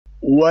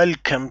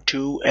Welcome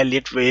to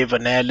Elliott Wave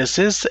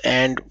Analysis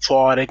and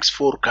Forex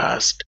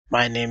Forecast.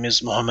 My name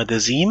is Mohammed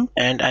Azim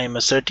and I am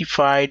a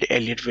certified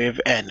Elliott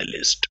Wave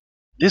Analyst.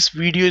 This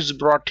video is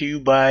brought to you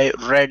by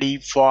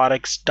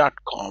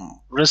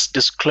ReadyForex.com. Risk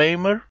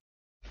disclaimer: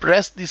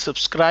 press the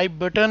subscribe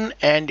button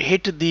and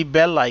hit the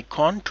bell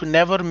icon to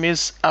never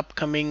miss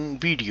upcoming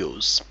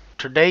videos.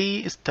 Today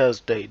is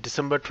Thursday,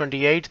 December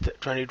 28th,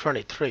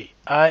 2023.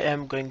 I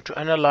am going to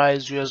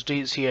analyze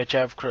USD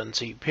CHF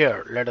currency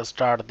pair. Let us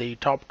start the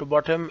top to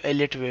bottom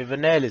Elliott Wave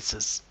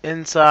analysis.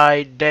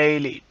 Inside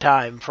daily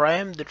time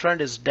frame, the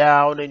trend is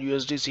down in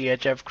USD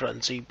CHF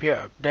currency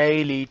pair.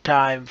 Daily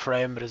time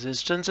frame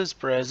resistance is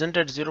present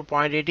at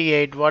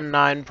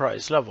 0.8819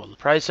 price level.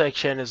 Price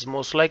action is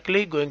most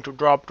likely going to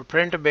drop to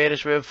print a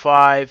bearish wave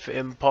 5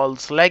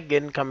 impulse leg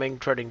in coming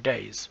trading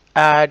days.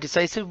 A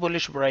decisive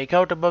bullish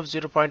breakout above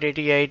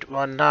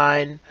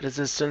 0.8819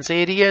 resistance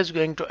area is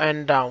going to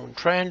end down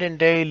trend in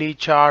daily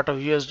chart of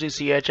USD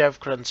CHF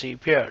currency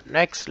pair.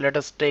 Next, let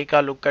us take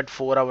a look at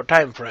 4-hour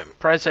time frame.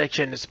 Price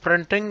action is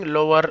printing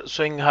lower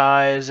swing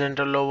highs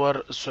into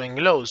lower swing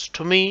lows.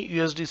 To me,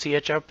 USD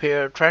CHF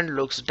pair trend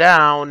looks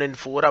down in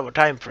 4-hour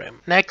time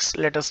frame. Next,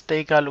 let us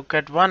take a look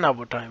at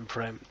 1-hour time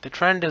frame. The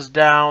trend is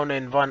down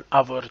in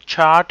 1-hour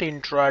chart.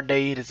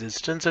 Intraday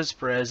resistance is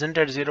present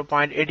at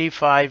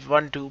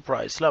 0.8512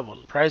 price level.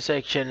 Price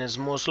action is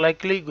most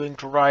likely going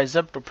to rise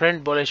up to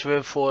print bullish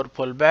wave 4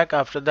 pullback.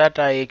 After that,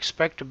 I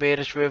expect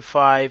bearish wave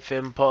 5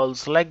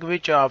 impulse leg,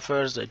 which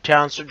offers a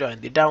chance to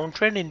join the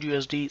downtrend in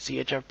USD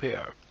CHF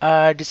pair.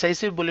 A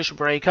decisive bullish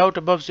breakout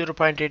above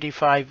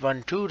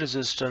 0.8512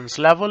 resistance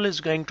level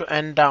is going to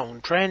end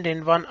downtrend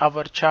in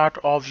 1-hour chart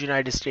of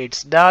United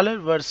States dollar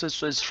versus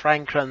Swiss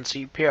franc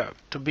currency pair.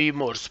 To be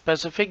more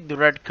specific, the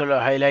red color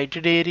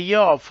highlighted area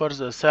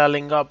offers a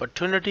selling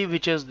opportunity,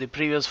 which is the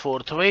previous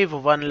fourth wave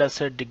of one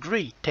lesser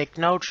degree. Take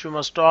note, you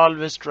must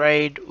always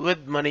trade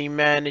with money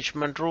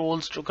management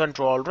rules to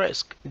control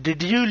risk.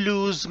 Did you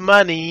lose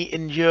money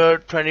in year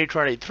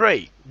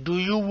 2023? Do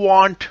you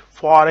want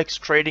Forex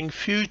trading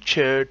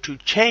future to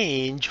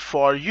change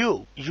for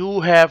you?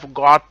 You have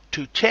got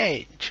to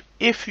change.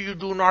 If you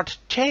do not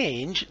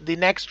change, the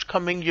next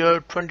coming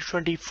year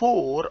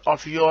 2024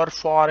 of your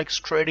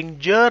Forex trading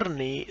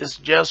journey is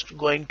just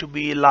going to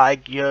be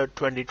like year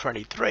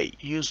 2023.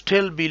 You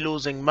still be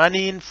losing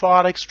money in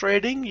Forex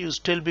trading, you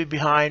still be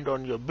behind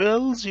on your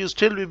bills, you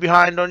still be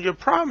behind on your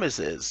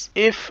promises.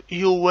 If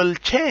you will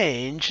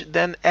change,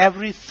 then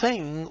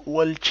everything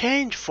will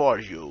change for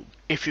you.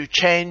 If you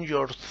change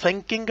your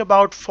thinking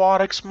about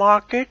Forex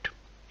market,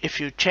 if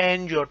you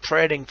change your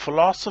trading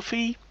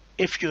philosophy,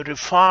 if you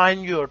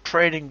refine your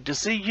trading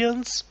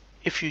decisions,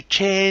 if you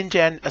change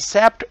and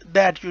accept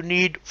that you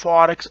need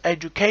Forex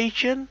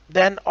education,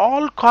 then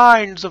all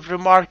kinds of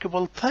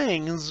remarkable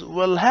things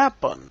will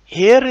happen.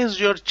 Here is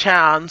your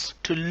chance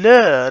to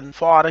learn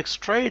Forex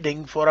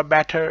trading for a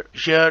better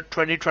year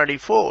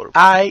 2024.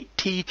 I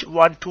teach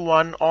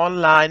one-to-one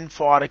online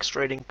Forex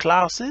trading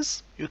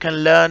classes. You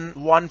can learn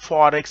one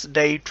Forex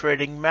day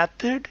trading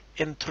method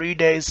in 3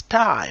 days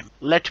time.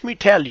 Let me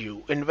tell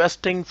you,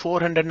 investing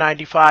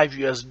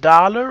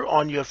 $495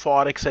 on your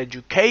Forex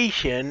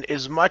education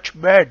is much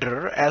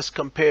better as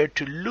compared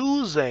to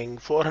losing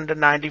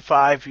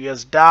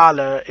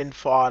 $495 in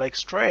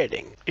Forex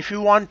trading. If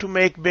you want to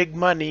make big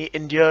money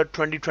in year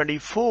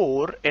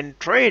 2024 in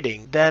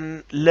trading,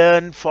 then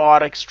learn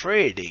Forex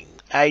trading.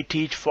 I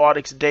teach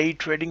Forex day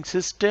trading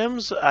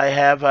systems. I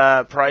have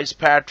a price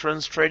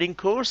patterns trading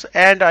course,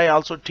 and I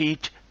also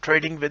teach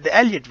trading with the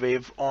Elliott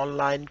Wave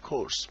online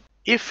course.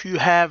 If you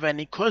have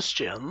any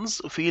questions,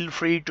 feel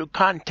free to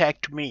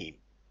contact me.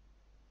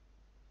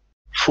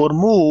 For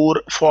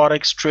more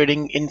Forex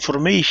trading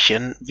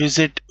information,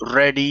 visit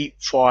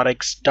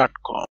ReadyForex.com.